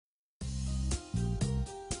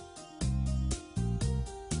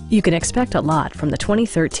You can expect a lot from the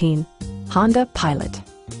 2013 Honda Pilot.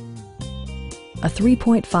 A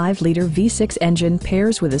 3.5-liter V6 engine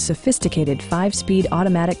pairs with a sophisticated 5-speed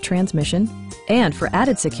automatic transmission, and for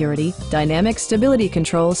added security, dynamic stability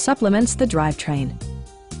control supplements the drivetrain.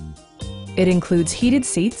 It includes heated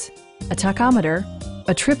seats, a tachometer,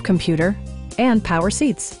 a trip computer, and power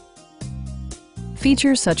seats.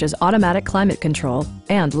 Features such as automatic climate control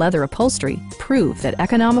and leather upholstery prove that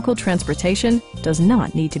economical transportation does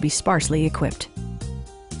not need to be sparsely equipped.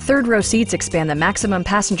 Third-row seats expand the maximum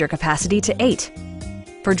passenger capacity to 8.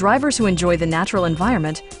 For drivers who enjoy the natural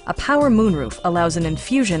environment, a power moonroof allows an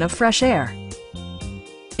infusion of fresh air.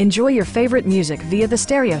 Enjoy your favorite music via the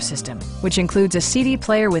stereo system, which includes a CD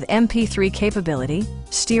player with MP3 capability,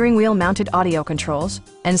 steering wheel mounted audio controls,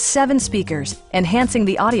 and 7 speakers, enhancing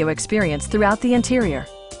the audio experience throughout the interior.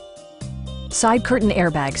 Side curtain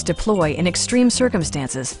airbags deploy in extreme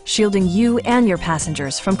circumstances, shielding you and your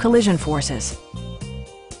passengers from collision forces.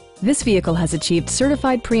 This vehicle has achieved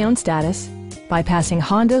certified pre-owned status by passing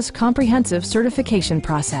Honda's comprehensive certification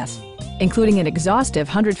process, including an exhaustive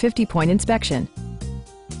 150-point inspection.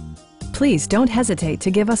 Please don't hesitate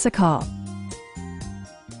to give us a call.